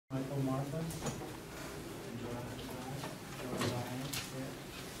Martha.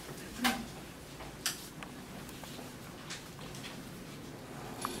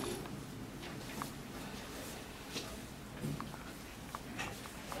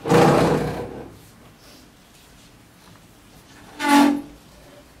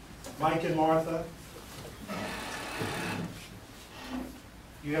 Mike and Martha,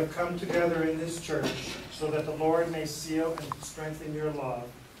 you have come together in this church so that the Lord may seal and strengthen your love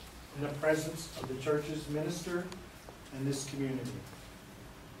in the presence of the church's minister and this community.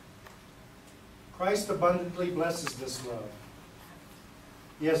 Christ abundantly blesses this love.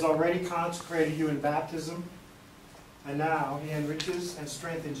 He has already consecrated you in baptism, and now He enriches and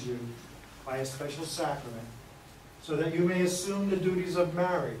strengthens you by a special sacrament so that you may assume the duties of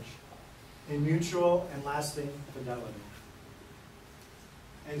marriage in mutual and lasting fidelity.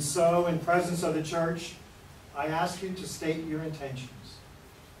 And so, in presence of the church, I ask you to state your intentions.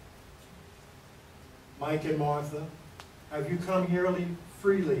 Mike and Martha, have you come here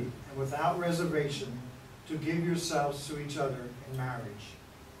freely and without reservation to give yourselves to each other in marriage?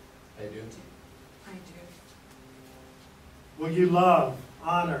 I do. I do. Will you love,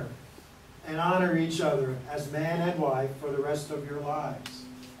 honor, and honor each other as man and wife for the rest of your lives?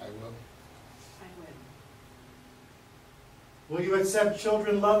 I will. I will. Will you accept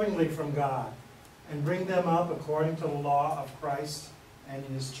children lovingly from God and bring them up according to the law of Christ and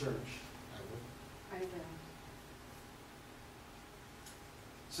in His church? I will. I will.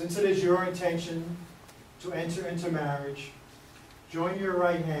 Since it is your intention to enter into marriage, join your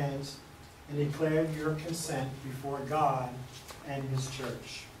right hands and declare your consent before God and His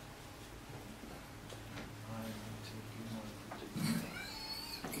church.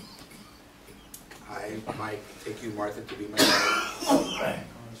 I, Mike, take you, Martha, to be my wife.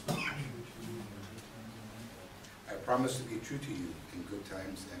 I promise to be true to you in good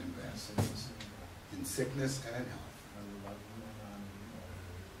times and in bad, in sickness and in health.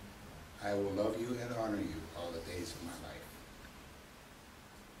 I will love you and honor you all the days of my life.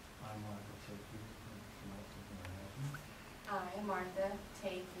 I, Martha,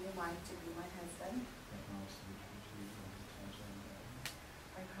 take you, Mike, to be my husband.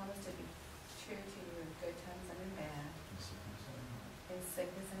 I promise to be true to you in good times and in bad, in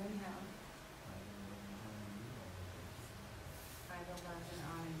sickness and in health. I will love and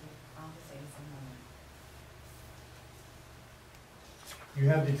honor you all the days of my life. You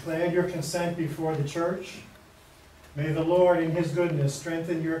have declared your consent before the church. May the Lord in His goodness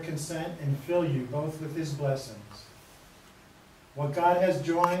strengthen your consent and fill you both with His blessings. What God has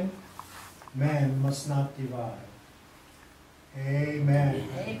joined, man must not divide. Amen.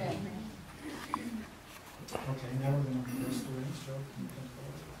 Amen. Okay, now we're going to bless the rings. Joe, can you come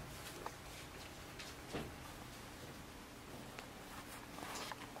forward?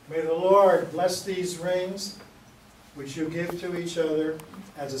 May the Lord bless these rings which you give to each other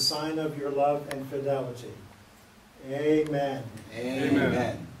as a sign of your love and fidelity. Amen.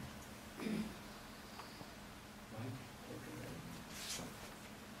 Amen.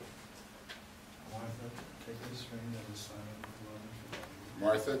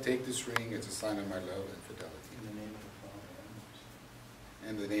 Martha, take this ring as a sign of my love and fidelity.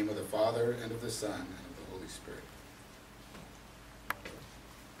 In the name of the Father, and of the Son, and of the Holy Spirit.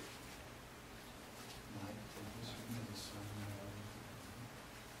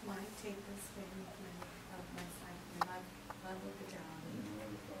 Mike, take this ring of my sign of my love and fidelity.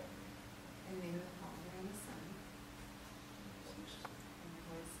 In the name of the Father and the Son. And the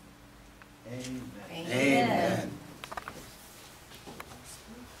Holy Spirit. Amen. Amen.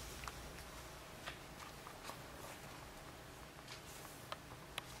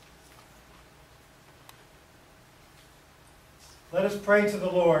 Let us pray to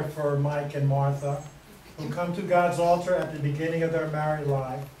the Lord for Mike and Martha, who come to God's altar at the beginning of their married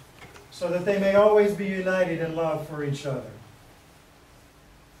life, so that they may always be united in love for each other.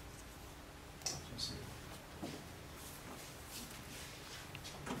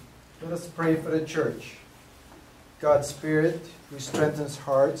 Let us pray for the church. God's Spirit, who strengthens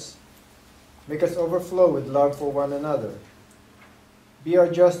hearts, make us overflow with love for one another. Be our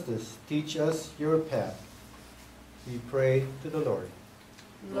justice, teach us your path. We pray to the Lord.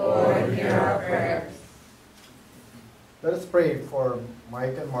 Lord, hear our prayers. Let us pray for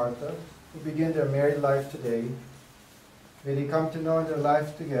Mike and Martha, who begin their married life today. May they come to know in their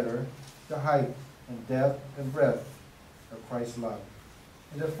life together the height and depth and breadth of Christ's love,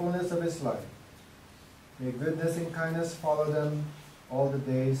 and the fullness of His life. May goodness and kindness follow them all the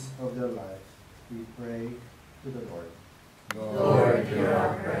days of their life. We pray to the Lord. Lord, hear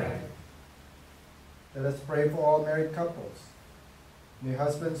our prayer. Let us pray for all married couples. May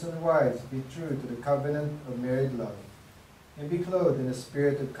husbands and wives be true to the covenant of married love, and be clothed in a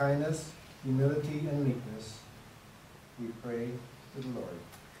spirit of kindness, humility, and meekness. We pray to the Lord.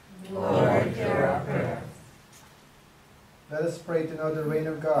 Lord, hear our prayer. Let us pray to know the reign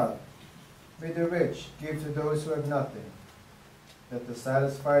of God. May the rich give to those who have nothing. Let the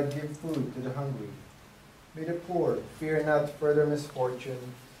satisfied give food to the hungry. May the poor fear not further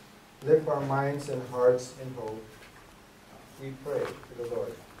misfortune. Lift our minds and hearts in hope. We pray to the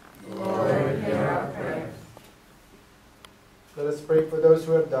Lord. Lord, hear our prayer. Let us pray for those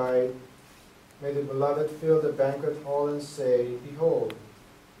who have died. May the beloved fill the banquet hall and say, Behold,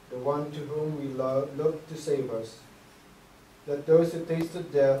 the one to whom we look to save us. Let those who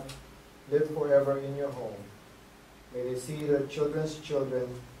tasted death live forever in your home. May they see their children's children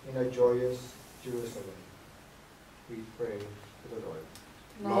in a joyous Jerusalem. We pray to the Lord.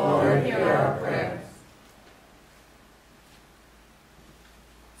 Lord, hear our prayers.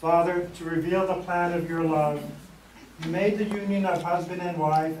 Father, to reveal the plan of your love, you made the union of husband and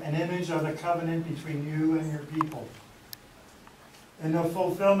wife an image of the covenant between you and your people. In the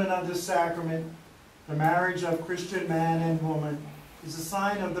fulfillment of this sacrament, the marriage of Christian man and woman is a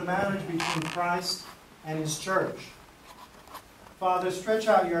sign of the marriage between Christ and his church. Father, stretch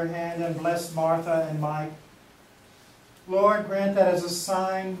out your hand and bless Martha and Mike. Lord, grant that as a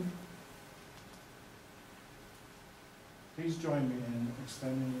sign. Please join me in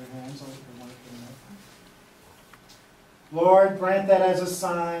extending your hands over Mike and Mike. Lord, grant that as a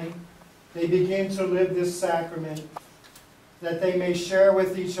sign they begin to live this sacrament, that they may share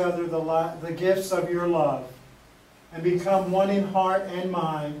with each other the gifts of your love, and become one in heart and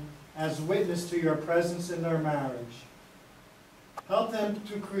mind as witness to your presence in their marriage. Help them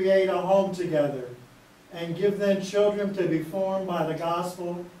to create a home together, and give them children to be formed by the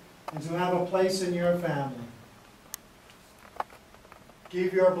gospel and to have a place in your family.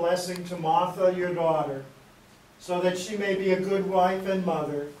 Give your blessing to Martha, your daughter, so that she may be a good wife and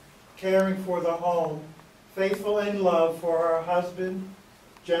mother, caring for the home, faithful in love for her husband,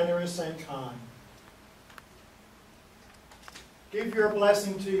 generous and kind. Give your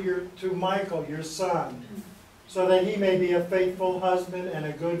blessing to Michael, your son, so that he may be a faithful husband and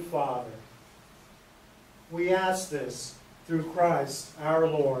a good father. We ask this through Christ our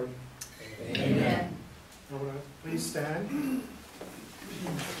Lord. Amen. Please stand.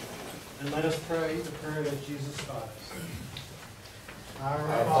 And let us pray the prayer that Jesus taught us.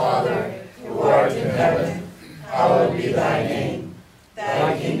 Our Father, who art in heaven, hallowed be thy name.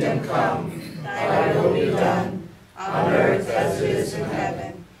 Thy kingdom come, thy will be done, on earth as it is in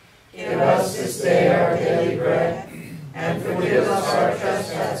heaven. Give us this day our daily bread, and forgive us our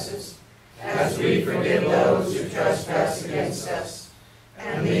trespasses, as we forgive those who trespass against us.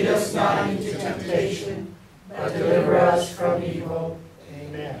 And lead us not into temptation, but deliver us from evil.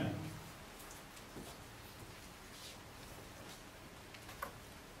 Amen.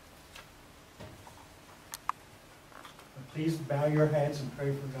 Please bow your heads and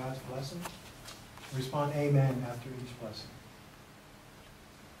pray for God's blessing. Respond amen after each blessing.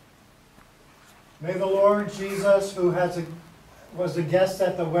 May the Lord Jesus, who was a guest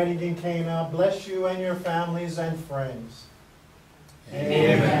at the wedding in Cana, bless you and your families and friends.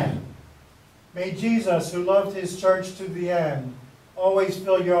 Amen. May Jesus, who loved his church to the end, always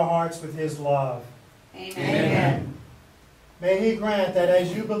fill your hearts with his love. Amen. May he grant that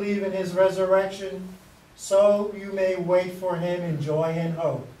as you believe in his resurrection, so you may wait for him in joy and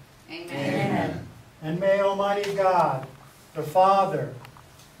hope. Amen. And may Almighty God, the Father,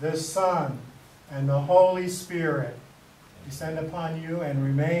 the Son, and the Holy Spirit descend upon you and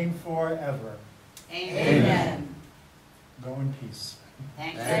remain forever. Amen. Go in peace.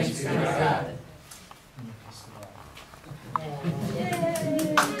 Thanks be to God. In the peace of God.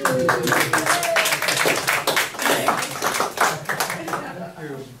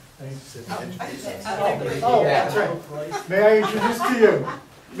 Oh, that's right. May I introduce to you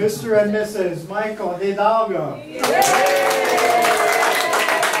Mr. and Mrs. Michael Hidalgo.